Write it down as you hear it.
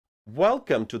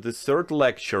Welcome to the third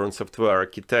lecture on software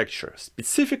architecture,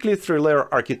 specifically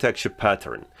three-layer architecture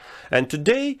pattern. And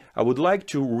today I would like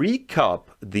to recap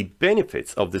the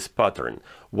benefits of this pattern,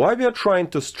 why we are trying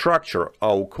to structure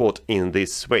our code in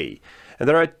this way. And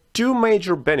there are two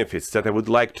major benefits that I would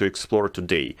like to explore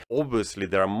today. Obviously,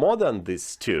 there are more than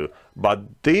these two,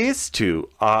 but these two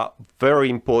are very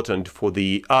important for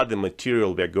the other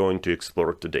material we are going to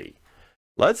explore today.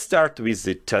 Let's start with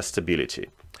the testability.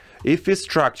 If we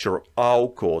structure our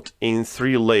code in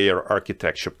three-layer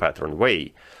architecture pattern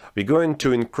way, we're going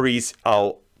to increase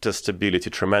our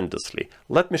testability tremendously.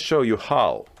 Let me show you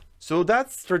how. So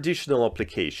that's traditional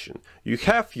application. You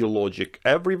have your logic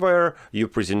everywhere, your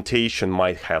presentation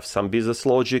might have some business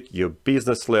logic, your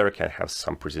business layer can have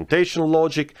some presentation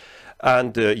logic,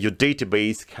 and your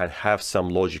database can have some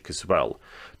logic as well.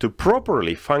 To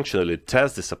properly functionally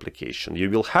test this application,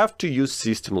 you will have to use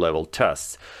system-level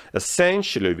tests.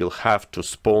 Essentially, you will have to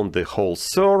spawn the whole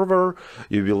server,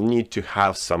 you will need to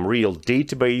have some real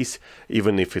database,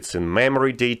 even if it's in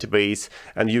memory database,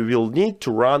 and you will need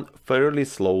to run fairly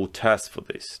slow tests for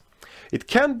this. It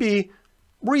can be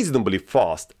reasonably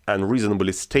fast and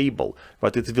reasonably stable,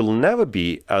 but it will never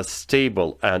be as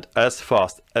stable and as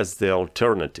fast as the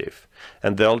alternative.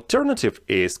 And the alternative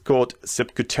is called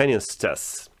subcutaneous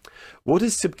tests. What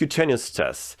is subcutaneous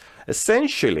test?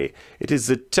 Essentially, it is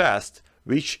a test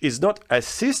which is not a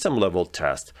system-level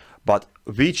test, but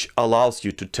which allows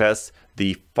you to test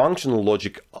the functional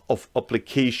logic of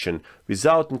application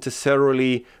without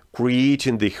necessarily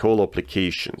creating the whole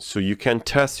application. So you can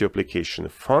test your application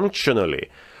functionally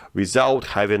without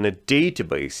having a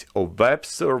database or web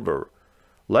server.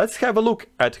 Let's have a look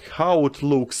at how it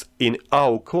looks in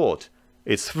our code.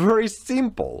 It's very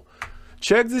simple.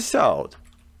 Check this out.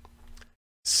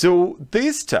 So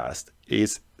this test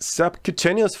is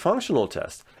subcutaneous functional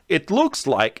test. It looks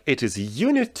like it is a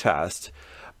unit test,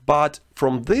 but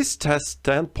from this test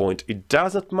standpoint, it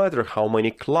doesn't matter how many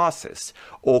classes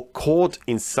or code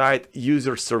inside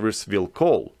user service will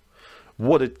call.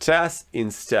 What it tests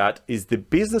instead is the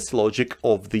business logic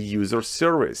of the user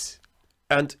service.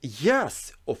 And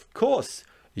yes, of course,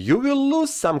 you will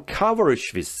lose some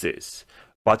coverage with this,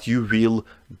 but you will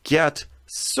get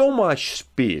so much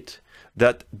speed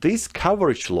that this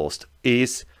coverage loss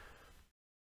is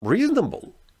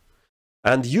reasonable.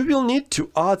 And you will need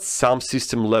to add some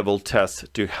system-level tests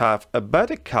to have a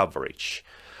better coverage,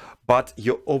 but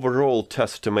your overall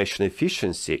test automation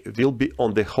efficiency will be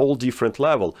on the whole different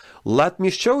level. Let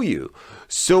me show you.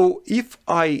 So if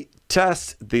I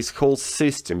test this whole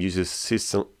system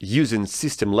using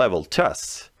system-level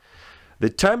tests, the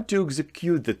time to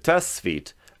execute the test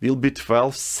suite will be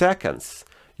 12 seconds.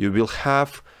 You will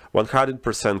have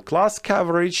 100% class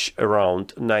coverage,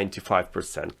 around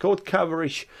 95% code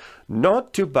coverage,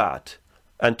 not too bad,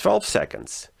 and 12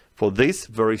 seconds for this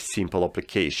very simple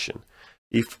application.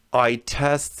 If I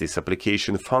test this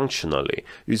application functionally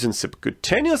using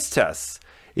subcutaneous tests,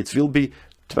 it will be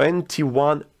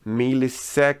 21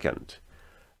 milliseconds,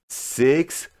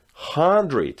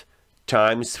 600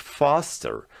 times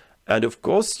faster. And of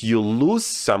course, you lose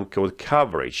some code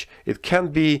coverage. It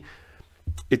can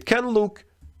look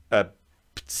a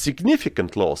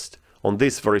significant loss on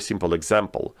this very simple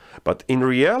example, but in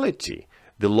reality,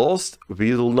 the loss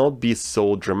will not be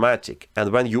so dramatic.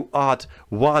 And when you add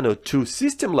one or two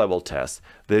system-level tests,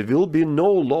 there will be no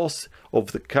loss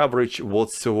of the coverage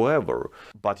whatsoever,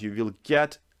 but you will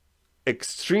get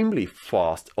extremely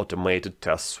fast automated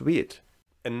test suite.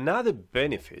 Another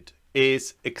benefit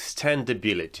is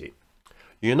extendability.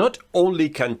 You not only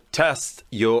can test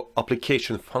your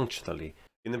application functionally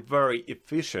in a very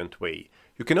efficient way,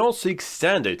 you can also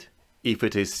extend it if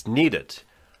it is needed.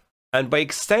 And by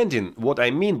extending, what I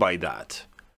mean by that?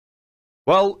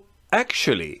 Well,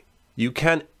 actually, you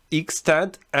can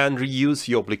extend and reuse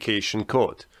your application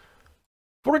code.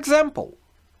 For example,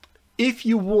 if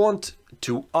you want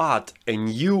to add a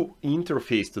new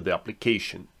interface to the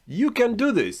application, you can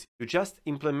do this. You just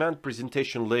implement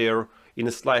presentation layer in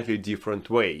a slightly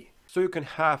different way. So you can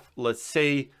have, let's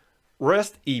say,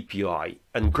 REST API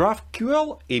and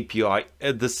GraphQL API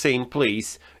at the same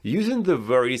place using the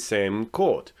very same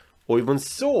code, or even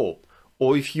so.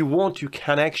 Or if you want, you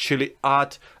can actually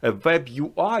add a web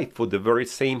UI for the very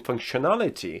same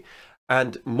functionality,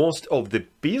 and most of the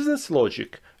business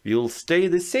logic will stay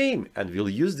the same and will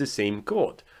use the same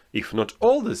code, if not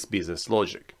all this business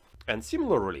logic. And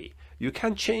similarly, you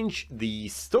can change the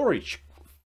storage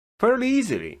fairly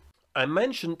easily. I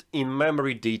mentioned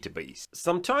in-memory database.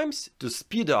 Sometimes to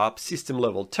speed up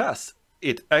system-level tests,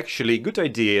 it's actually a good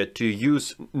idea to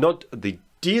use not the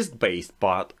disk-based,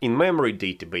 but in memory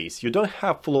database, you don't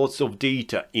have lots of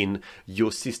data in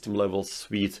your system level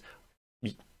suite.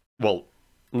 Well,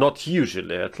 not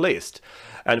usually, at least.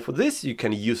 And for this, you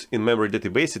can use in-memory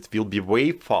database. It will be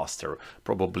way faster,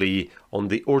 probably on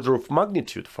the order of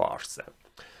magnitude faster.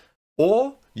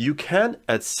 Or you can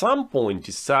at some point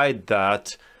decide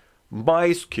that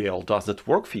MySQL doesn't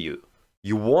work for you.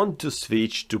 You want to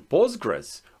switch to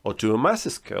Postgres or to a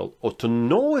MySQL or to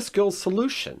NoSQL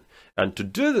solution. And to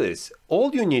do this,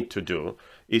 all you need to do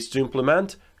is to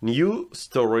implement new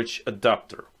storage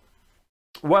adapter.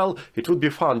 Well, it would be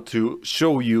fun to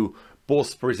show you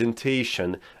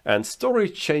post-presentation and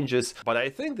storage changes, but I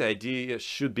think the idea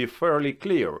should be fairly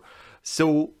clear.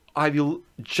 So I will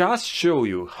just show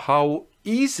you how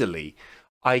easily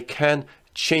I can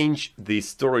change the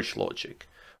storage logic.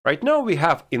 Right now we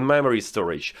have in-memory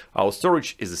storage. Our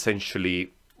storage is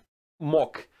essentially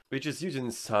mock, which is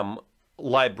using some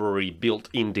library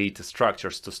built-in data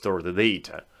structures to store the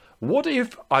data. What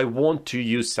if I want to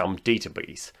use some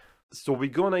database? So we're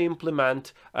gonna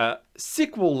implement a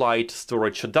SQLite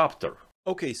storage adapter.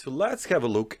 Okay, so let's have a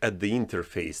look at the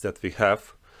interface that we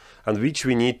have and which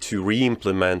we need to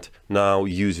re-implement now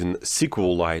using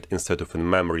SQLite instead of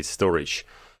in-memory storage.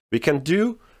 We can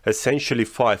do essentially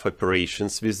 5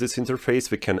 operations with this interface.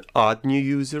 We can add new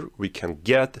user, we can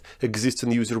get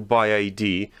existing user by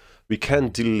ID, we can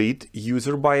delete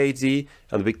user by ID,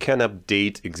 and we can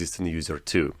update existing user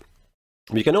too.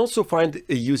 We can also find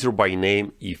a user by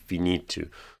name if we need to.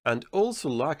 And also,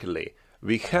 luckily,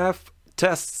 we have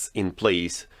tests in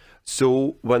place.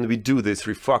 So when we do this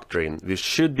refactoring, we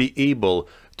should be able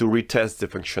to retest the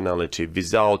functionality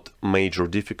without major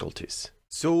difficulties.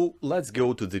 So let's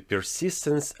go to the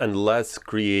persistence and let's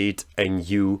create a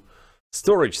new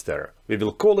storage there. We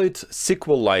will call it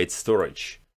SQLite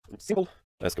storage. Simple,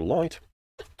 SQLite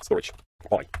storage.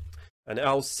 Bye. And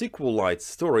our SQLite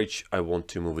storage, I want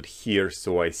to move it here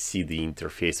so I see the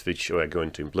interface which we are going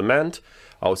to implement.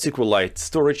 Our SQLite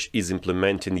storage is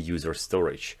implementing user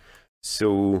storage.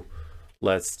 So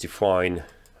let's define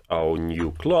our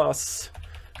new class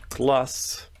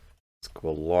SQLite.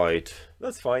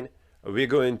 That's fine. We're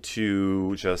going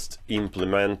to just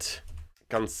implement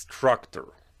constructor.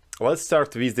 Let's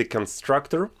start with the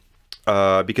constructor.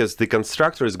 Because the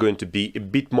constructor is going to be a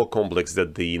bit more complex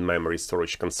than the in-memory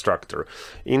storage constructor.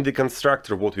 In the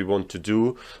constructor, what we want to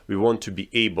do, we want to be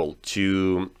able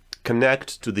to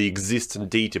connect to the existing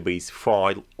database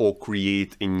file or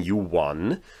create a new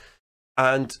one.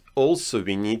 And also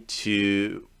we need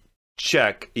to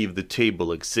check if the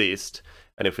table exists,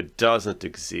 and if it doesn't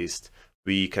exist,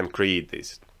 we can create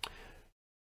this.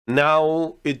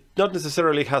 Now, it not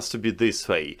necessarily has to be this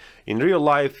way. In real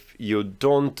life, you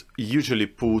don't usually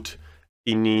put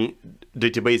any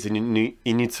database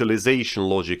initialization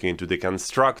logic into the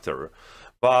constructor.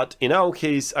 But in our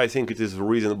case, I think it is a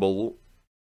reasonable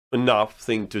enough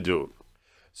thing to do.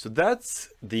 So that's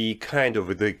the kind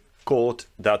of the code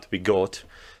that we got.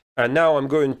 And now I'm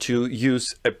going to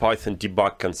use a Python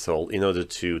debug console in order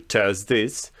to test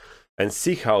this and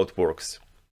see how it works.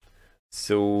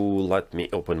 So let me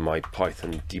open my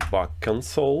Python debug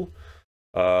console.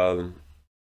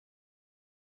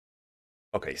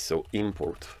 Okay, so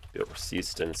import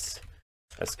persistence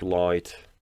SQLite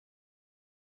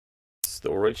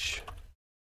storage.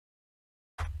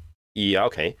 Yeah,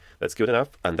 okay, that's good enough.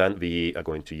 And then we are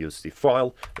going to use the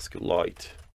file SQLite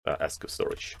SQ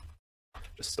storage.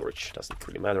 Just storage, doesn't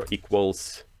really matter.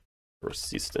 Equals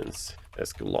persistence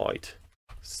SQLite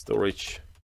storage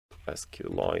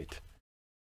SQLite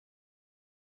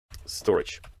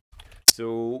storage.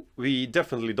 So we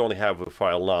definitely don't have a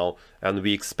file now, and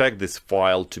we expect this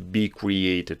file to be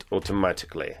created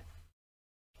automatically.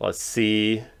 Let's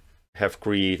see, have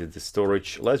created the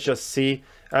storage. Let's just see.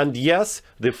 And yes,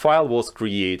 the file was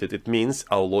created. It means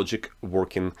our logic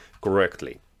working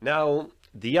correctly. Now,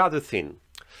 the other thing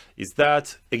is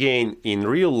that, again, in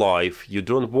real life, you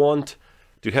don't want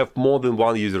to have more than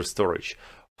one user storage.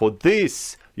 For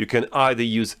this, you can either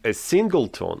use a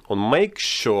singleton or make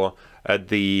sure at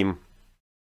the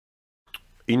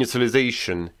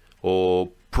initialization or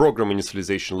program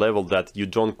initialization level that you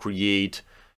don't create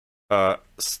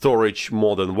storage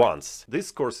more than once.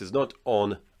 This course is not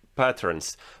on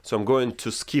patterns, so I'm going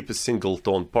to skip a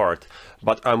singleton part,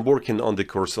 but I'm working on the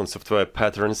course on software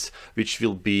patterns, which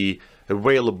will be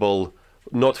available,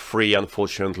 not free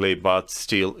unfortunately, but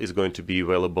still is going to be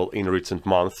available in recent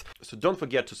months. So don't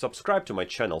forget to subscribe to my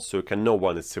channel so you can know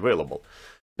when it's available.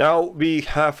 Now we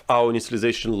have our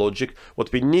initialization logic.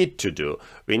 What we need to do,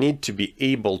 we need to be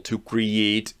able to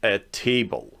create a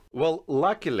table. Well,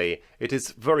 luckily, it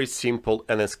is very simple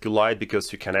in SQLite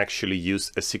because you can actually use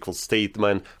a SQL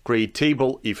statement, create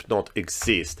table if not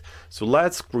exist. So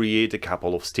let's create a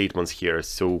couple of statements here.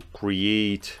 So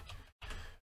create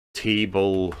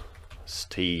table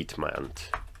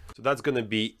statement. So that's going to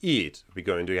be it. We're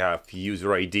going to have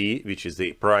user ID, which is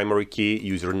the primary key,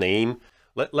 username.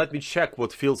 Let me check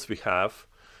what fields we have.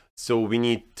 So we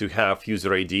need to have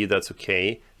user ID, that's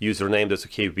okay. Username, that's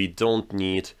okay. We don't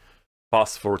need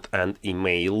password and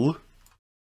email.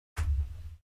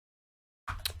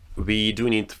 We do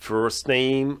need first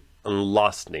name and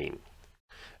last name.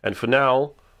 And for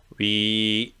now,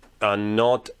 we are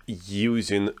not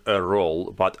using a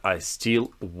role, but I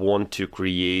still want to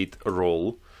create a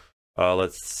role.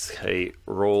 Let's say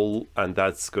role, and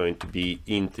that's going to be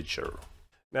integer.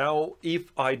 Now,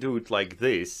 if I do it like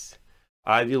this,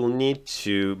 I will need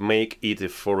to make it a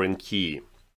foreign key.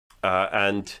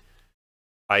 And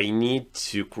I need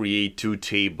to create two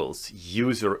tables,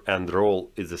 user and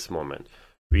role at this moment.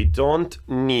 We don't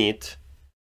need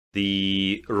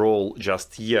the role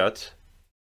just yet.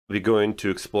 We're going to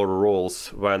explore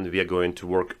roles when we are going to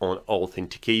work on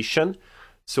authentication.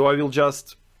 So I will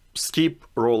just skip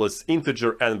role as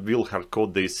integer and we'll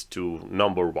hardcode this to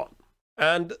number 1.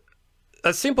 And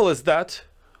as simple as that,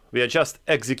 we are just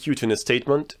executing a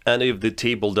statement, and if the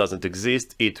table doesn't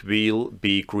exist, it will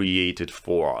be created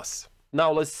for us.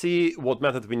 Now let's see what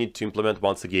method we need to implement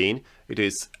once again. It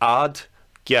is add,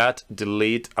 get,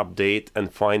 delete, update,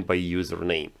 and find by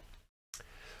username.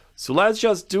 So let's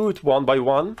just do it one by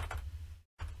one.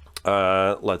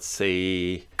 Let's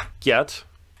say get.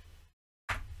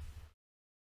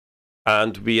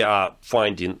 And we are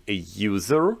finding a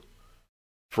user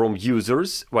from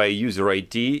users, where user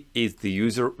ID is the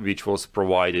user which was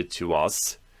provided to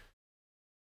us.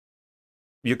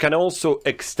 You can also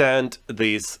extend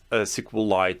this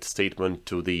SQLite statement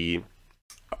to the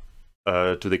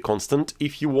constant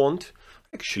if you want.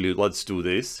 Actually, let's do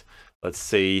this. Let's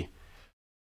say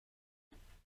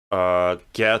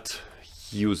get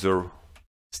user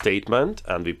statement,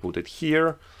 and we put it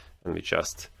here, and we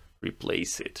just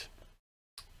replace it.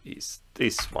 Is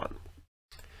this one,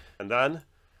 and then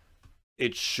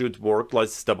it should work.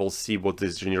 Let's double see what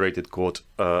this generated code.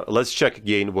 Let's check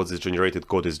again what this generated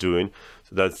code is doing.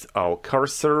 So that's our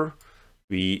cursor.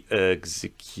 We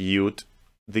execute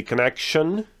the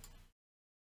connection.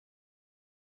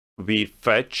 We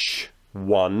fetch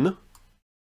 1.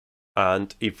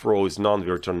 And if row is none, we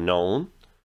return none.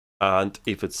 And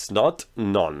if it's not,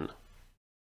 none.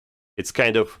 It's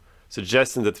kind of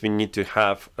suggesting that we need to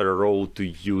have a row to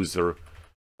user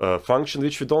function,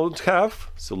 which we don't have.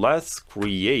 So let's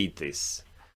create this.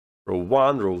 Row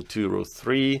 1, row 2, row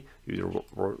 3,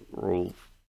 row.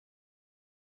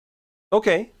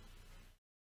 Okay.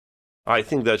 I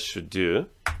think that should do.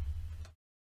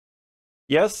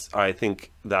 Yes, I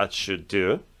think that should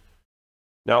do.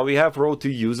 Now we have row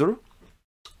to user.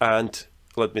 And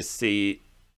let me see.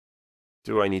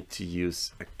 Do I need to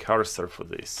use a cursor for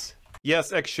this?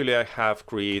 Yes, actually I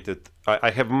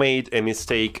have made a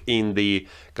mistake in the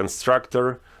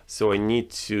constructor, so I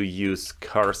need to use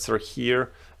cursor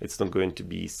here. It's not going to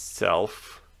be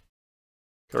self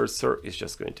cursor, it's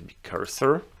just going to be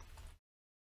cursor.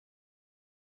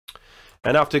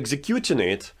 And after executing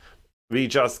it, we're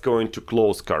just going to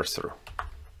close cursor.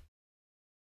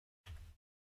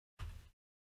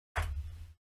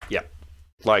 Yeah,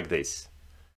 like this.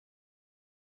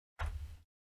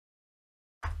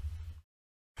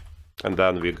 And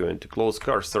then we're going to close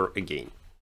cursor again.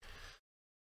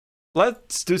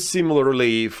 Let's do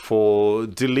similarly for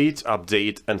delete,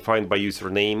 update, and find by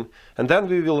username. And then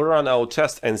we will run our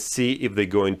test and see if they're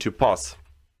going to pass.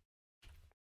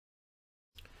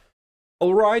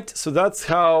 All right, so that's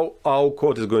how our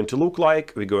code is going to look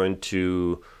like. We're going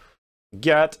to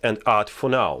get and add for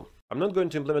now. I'm not going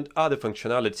to implement other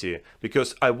functionality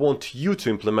because I want you to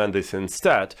implement this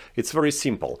instead. It's very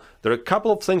simple. There are a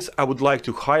couple of things I would like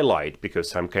to highlight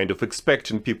because I'm kind of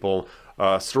expecting people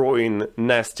throwing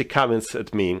nasty comments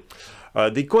at me.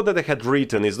 The code that I had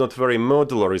written is not very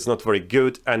modular, it's not very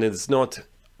good, and it's not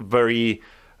very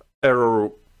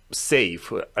error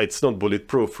safe. It's not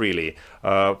bulletproof really.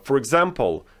 For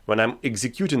example, when I'm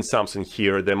executing something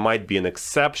here, there might be an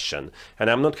exception, and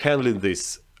I'm not handling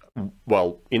this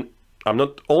well. I'm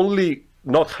not only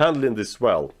not handling this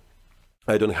well,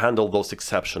 I don't handle those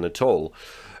exceptions at all.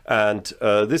 And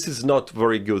this is not a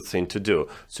very good thing to do.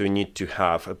 So you need to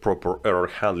have a proper error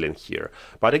handling here.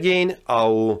 But again,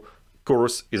 our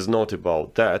course is not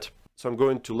about that. So I'm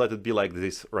going to let it be like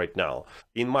this right now.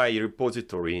 In my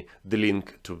repository, the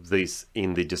link to this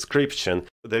in the description.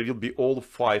 there will be all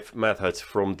 5 methods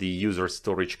from the user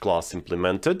storage class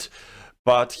implemented.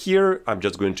 But here I'm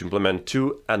just going to implement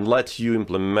 2 and let you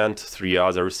implement 3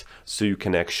 others so you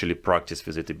can actually practice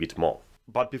with it a bit more.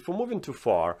 But before moving too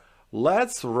far,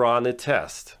 let's run a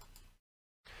test.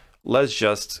 Let's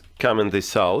just comment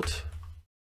this out.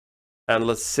 And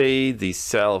let's say the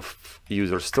self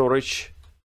user storage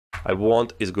I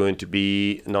want is going to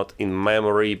be not in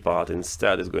memory, but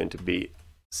instead is going to be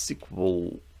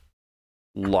SQLite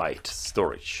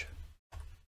storage.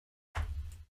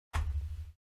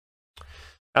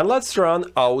 And let's run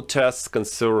our tests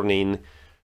concerning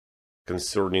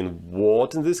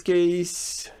what in this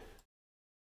case?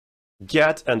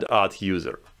 Get and add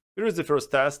user. Here is the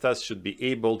first test. Test should be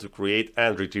able to create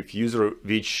and retrieve user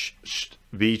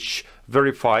which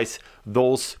verifies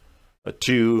those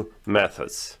 2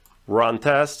 methods. Run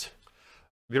test.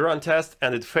 We run test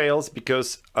and it fails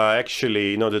because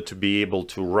actually in order to be able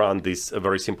to run this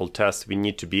very simple test, we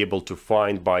need to be able to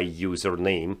find by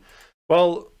username.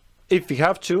 Well, if we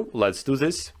have to, let's do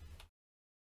this.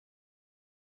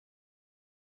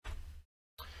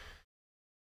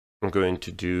 I'm going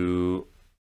to do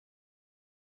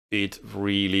it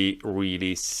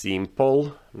really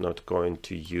simple. I'm not going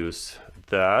to use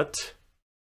that.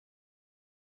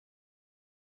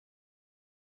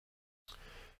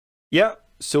 Yeah,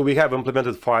 so we have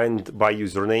implemented find by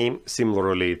username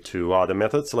similarly to other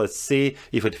methods. Let's see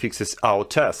if it fixes our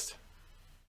test.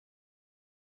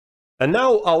 And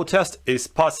now our test is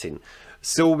passing.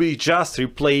 So we just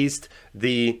replaced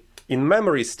the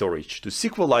in-memory storage to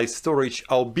SQLite storage.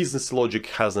 Our business logic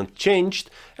hasn't changed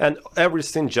and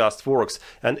everything just works.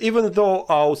 And even though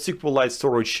our SQLite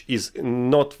storage is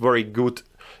not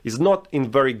in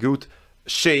very good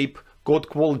shape code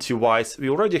quality wise, we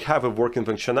already have a working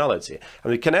functionality.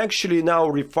 And we can actually now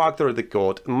refactor the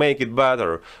code, make it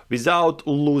better without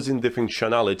losing the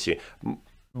functionality,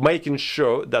 making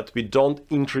sure that we don't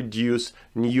introduce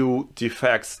new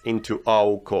defects into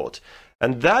our code.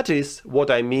 And that is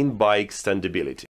what I mean by extendability.